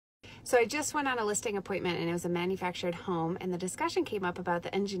So I just went on a listing appointment and it was a manufactured home, and the discussion came up about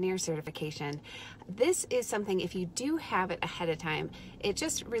the engineer certification. This is something, if you do have it ahead of time, it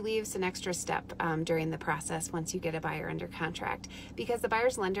just relieves an extra step during the process once you get a buyer under contract, because the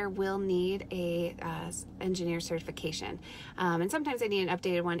buyer's lender will need a engineer certification. And sometimes they need an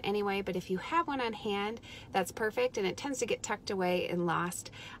updated one anyway, but if you have one on hand, that's perfect, and it tends to get tucked away and lost.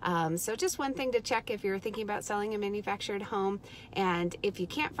 So just one thing to check if you're thinking about selling a manufactured home, and if you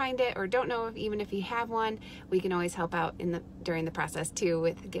can't find it or don't know even if you have one, we can always help out during the process too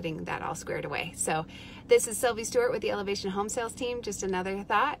with getting that all squared away. So this is Sylvie Stuart with the Elevation Home Sales Team. Just another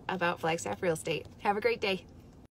thought about Flagstaff Real Estate. Have a great day.